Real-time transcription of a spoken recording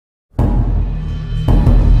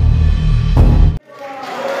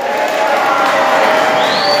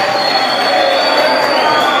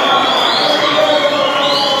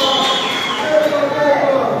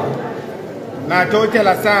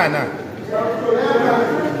Natotela sana.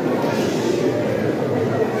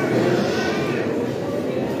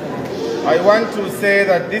 I want to say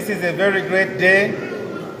that this is a very great day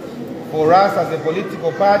for us as a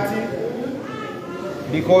political party,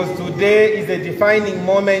 because today is a defining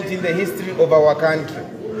moment in the history of our country.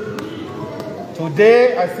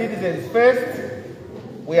 Today, as Citizens First,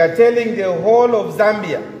 we are telling the whole of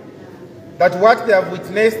Zambia that what they have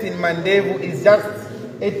witnessed in Mandevu is just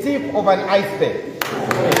a tip of an iceberg.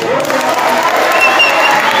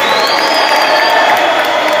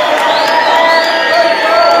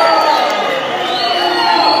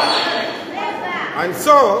 And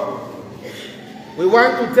so, we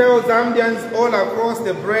want to tell Zambians all across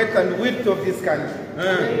the breadth and width of this country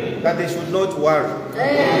that they should not worry,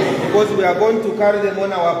 because we are going to carry them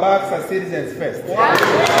on our backs as Citizens First.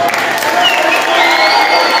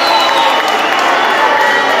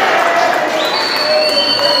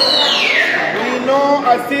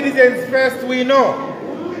 As Citizens First, we know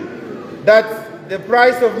that the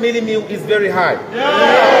price of mili meal is very high.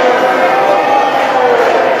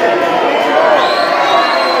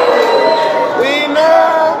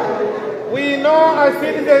 We know as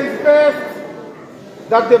Citizens First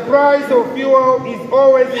that the price of fuel is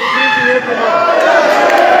always increasing every month.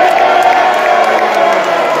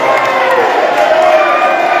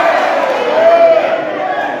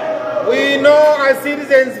 We know as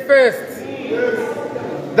Citizens First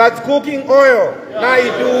that cooking oil na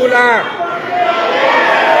idula.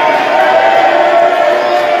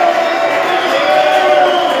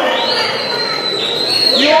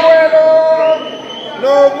 Yuelo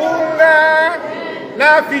no bunga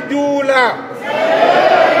na fidula.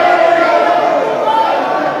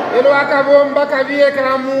 Elo akabomba kavie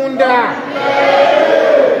kamunda.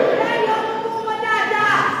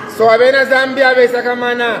 So abena Zambia besa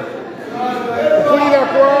kamana. Kulila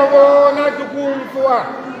kwabo na tukumfwa.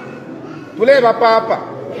 Tuleba papa.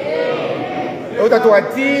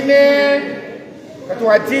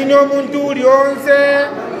 Tatuatine omuntu uli onse.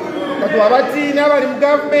 Tatuabatine abali mu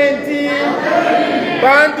gavumenti.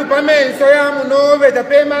 Bantu pamenso ya munove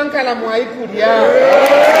tapema nkala mwaikulya.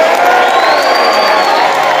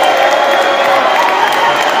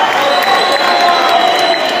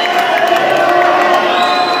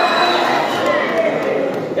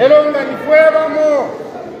 Elo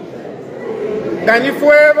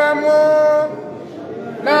nganifuebamo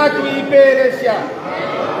na tuipelesha.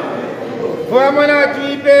 Fuamo na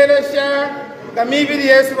tuipelesha kamibili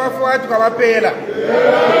Yesu bafuatu kabapela.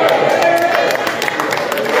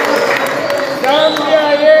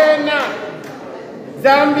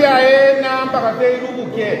 Zambia yena mpaka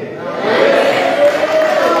feirubuke.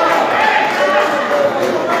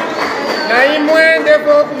 Na imwe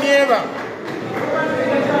ndefo kumieva.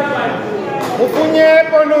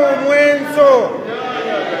 Mufunyepo no mwenso.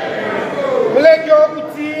 Muleke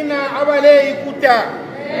okutina abale ikuta.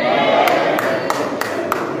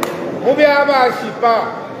 Mubi abashipa.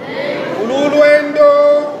 Ululwendo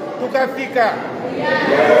tukafika.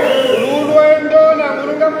 Ululwendo na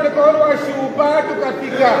mulunga mulekolo wa shupa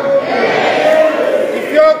tukafika.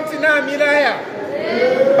 Ifyo okutina milaya.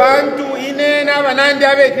 Bantu inena banandi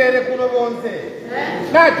abekere kuno bonse.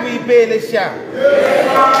 Na tuipelesha.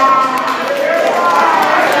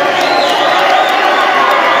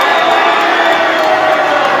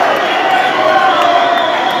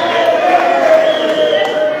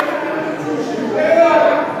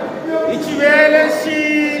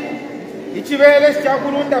 Ichibele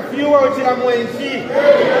chakulunda fiwa uchila mwenshi.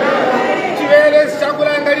 Ichibele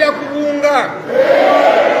chakulangalia kubunga.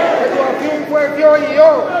 Katuwa fiumpwe fio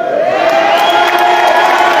iyo.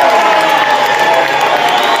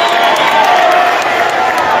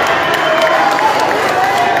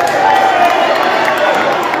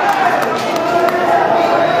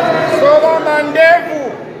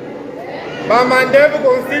 Mandevu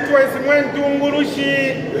Constituency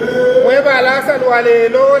mwentungurushi mwebalasa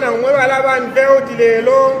lwalelo na mwebalaba unveiled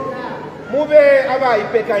lelo mube aba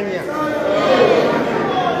ipekanya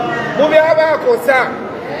mube aba kosa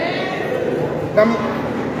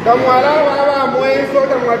kamwala aba mwenso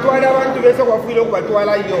tamwatwala abantu bese kwafilo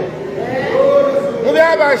kubatwala yo mube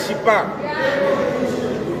aba shipa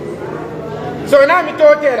so na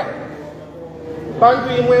mitotera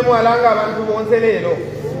bantu imwe mwalanga abantu bonse lelo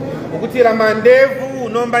ukutila Mandevu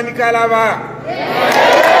nomba ni Kalaba.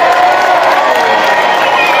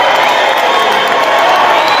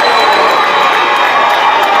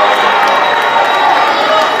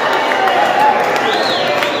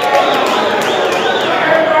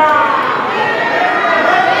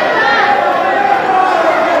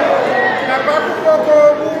 Na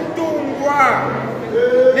bakukoko buntungwa.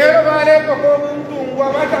 Nero vale koko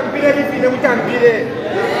bifile bifile mutambile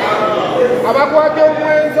abakwata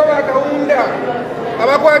omwenso bakaunda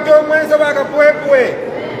abakwata omwenso bakapwepwe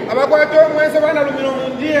abakwata omwenso banalumiro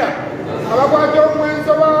mundia abakwata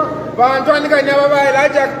omwenso bantu andikanya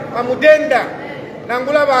babaelaja amudenda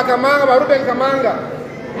nangula bakamanga baruben kamanga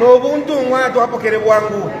n'obuntu mwatu apokere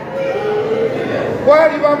bwangu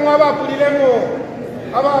kwali bamwe abapulilemo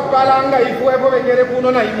abapalanga ifwepo bekere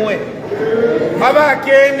kuno na imwe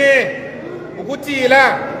abakene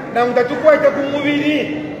ukutila na mutatukwete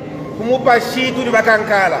kumubiri kumupa shitu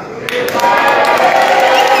libakankala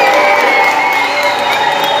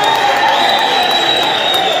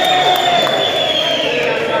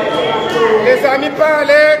lesami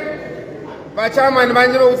pale bachamani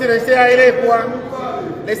banje bawutile seyayilepwa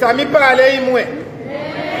lesami pale imwe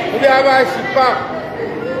kuli abashipa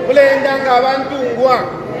kulendanga abantungwa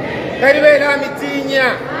kali bena mitinya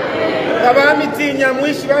kaba mitinya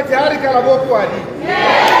mwishi bati Harry Kalaba kwali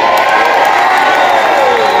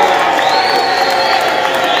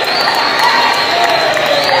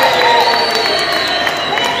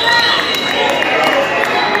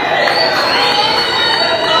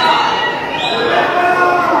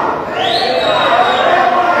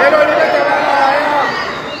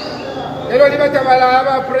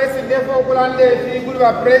Tabalaba President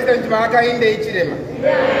President Hakainde Hichilema.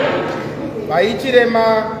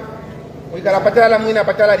 Hichilema Mwikala patalala Mwine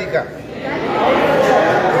apatalalika.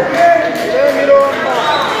 Ndemilomba.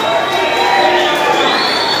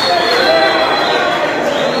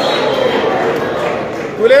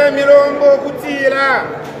 Ndemilomba ukutila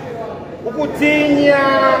ukutinya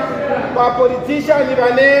kwa politician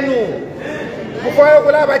banenu. Mukwayo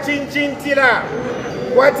kula bachinchinchila.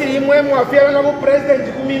 Kwati imwe mwafyalwa nabu President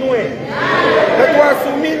kuminwe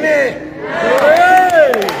tatwasumine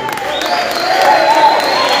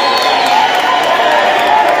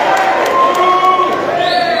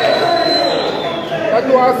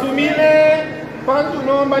tatwasumine pantu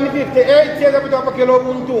nomba ni 58 yeza kutoka pakelo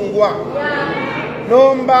buntungwa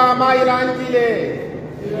nomba mailandile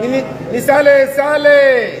ni sale